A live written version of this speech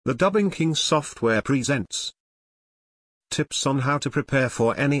The Dubbing King software presents tips on how to prepare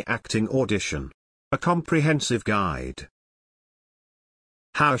for any acting audition. A comprehensive guide.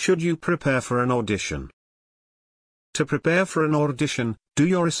 How should you prepare for an audition? To prepare for an audition, do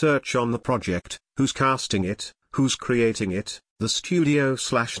your research on the project, who's casting it, who's creating it, the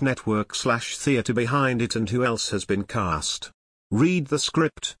studio/network/theatre behind it, and who else has been cast. Read the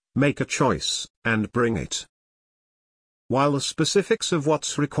script, make a choice, and bring it. While the specifics of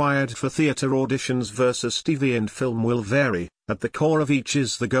what's required for theatre auditions versus TV and film will vary, at the core of each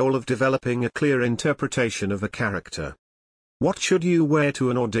is the goal of developing a clear interpretation of a character. What should you wear to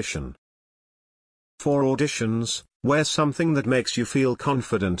an audition? For auditions, wear something that makes you feel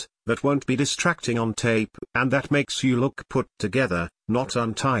confident, that won't be distracting on tape, and that makes you look put together, not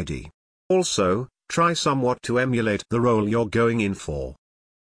untidy. Also, try somewhat to emulate the role you're going in for.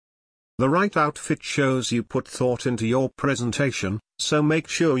 The right outfit shows you put thought into your presentation, so make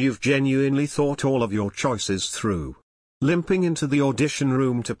sure you've genuinely thought all of your choices through. Limping into the audition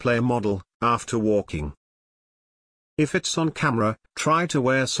room to play a model, after walking. If it's on camera, try to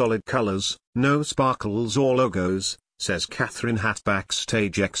wear solid colors, no sparkles or logos, says Catherine Hatt,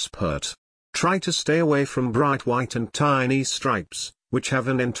 backstage expert. Try to stay away from bright white and tiny stripes, which have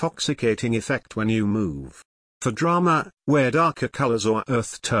an intoxicating effect when you move. For drama, wear darker colors or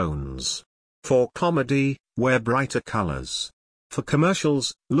earth tones. For comedy, wear brighter colors. For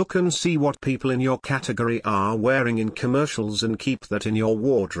commercials, look and see what people in your category are wearing in commercials and keep that in your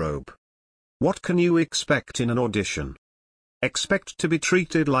wardrobe. What can you expect in an audition? Expect to be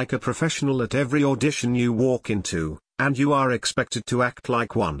treated like a professional at every audition you walk into, and you are expected to act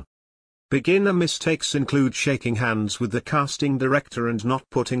like one. Beginner mistakes include shaking hands with the casting director and not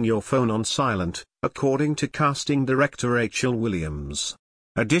putting your phone on silent, according to casting director Rachel Williams.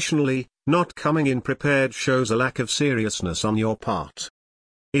 Additionally, not coming in prepared shows a lack of seriousness on your part.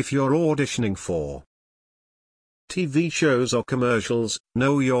 If you're auditioning for TV shows or commercials,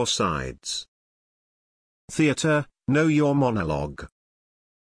 know your sides. Theatre, know your monologue.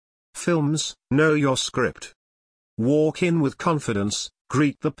 Films, know your script. Walk in with confidence.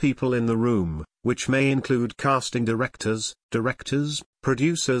 Greet the people in the room, which may include casting directors,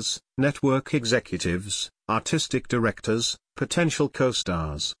 producers, network executives, artistic directors, potential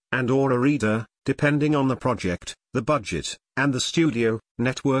co-stars, and/or a reader, depending on the project, the budget, and the studio,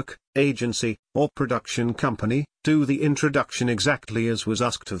 network, agency, or production company. Do the introduction exactly as was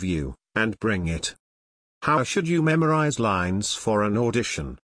asked of you, and bring it. How should you memorize lines for an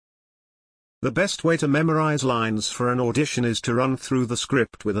audition? The best way to memorize lines for an audition is to run through the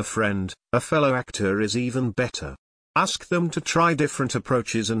script with a friend. A fellow actor is even better. Ask them to try different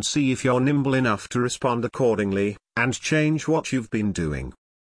approaches and see if you're nimble enough to respond accordingly, and change what you've been doing.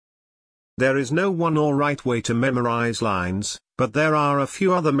 There is no one or right way to memorize lines, but there are a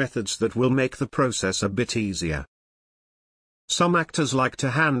few other methods that will make the process a bit easier. Some actors like to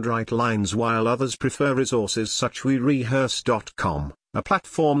handwrite lines while others prefer resources such as WeRehearse.com. A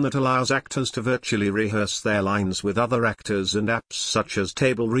platform that allows actors to virtually rehearse their lines with other actors, and apps such as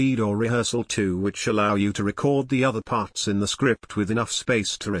Table Read or Rehearsal 2, which allow you to record the other parts in the script with enough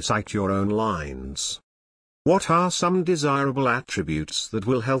space to recite your own lines. What are some desirable attributes that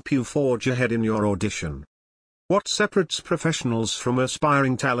will help you forge ahead in your audition? What separates professionals from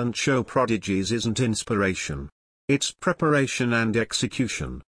aspiring talent show prodigies isn't inspiration. It's preparation and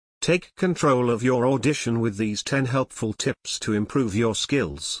execution. Take control of your audition with these 10 helpful tips to improve your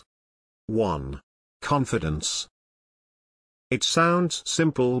skills. 1. Confidence. It sounds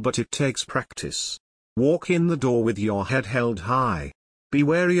simple, but it takes practice. Walk in the door with your head held high. Be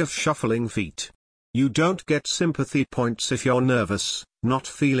wary of shuffling feet. You don't get sympathy points if you're nervous, not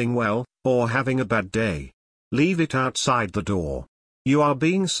feeling well, or having a bad day. Leave it outside the door. You are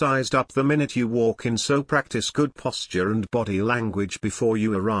being sized up the minute you walk in, so practice good posture and body language before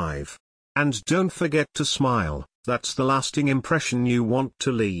you arrive. And don't forget to smile, that's the lasting impression you want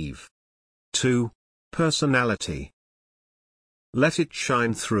to leave. 2. Personality. Let it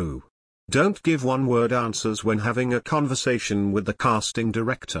shine through. Don't give one-word answers when having a conversation with the casting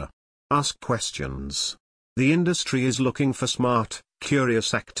director. Ask questions. The industry is looking for smart,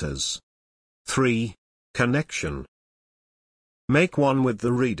 curious actors. 3. Connection. Make one with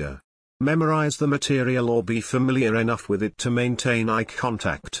the reader. Memorize the material or be familiar enough with it to maintain eye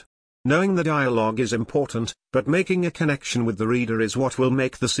contact. Knowing the dialogue is important, but making a connection with the reader is what will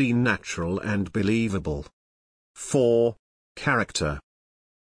make the scene natural and believable. 4. Character.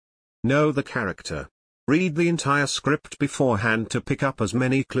 Know the character. Read the entire script beforehand to pick up as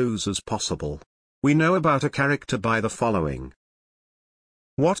many clues as possible. We know about a character by the following: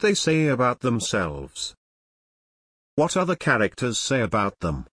 what they say about themselves, what other characters say about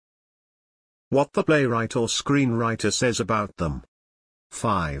them, What the playwright or screenwriter says about them.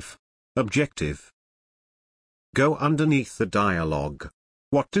 5. Objective. Go underneath the dialogue.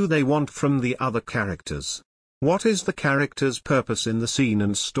 What do they want from the other characters? What is the character's purpose in the scene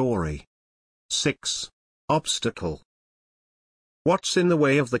and story? 6. Obstacle. What's in the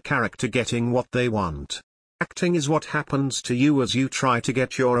way of the character getting what they want? Acting is what happens to you as you try to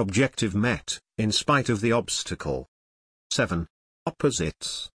get your objective met, in spite of the obstacle. 7.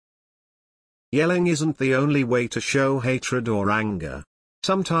 Opposites. Yelling isn't the only way to show hatred or anger.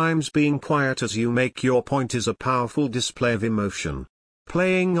 Sometimes being quiet as you make your point is a powerful display of emotion.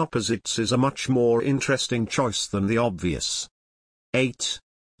 Playing opposites is a much more interesting choice than the obvious. 8.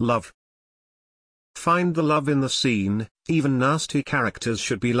 Love. Find the love in the scene. Even nasty characters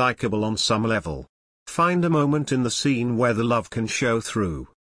should be likable on some level. Find a moment in the scene where the love can show through.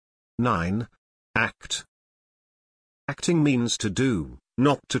 9. Act. Acting means to do,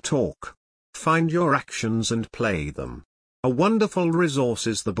 not to talk. Find your actions and play them. A wonderful resource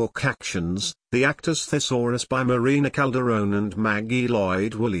is the book Actions, The Actor's Thesaurus by Marina Calderone and Maggie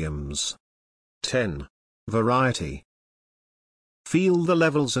Lloyd Williams. 10. Variety. Feel the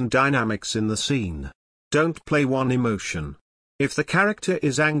levels and dynamics in the scene. Don't play one emotion. If the character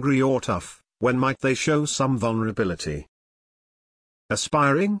is angry or tough, when might they show some vulnerability?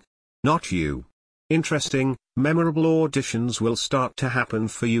 Aspiring? Not you. Interesting, memorable auditions will start to happen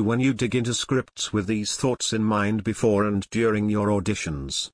for you when you dig into scripts with these thoughts in mind before and during your auditions.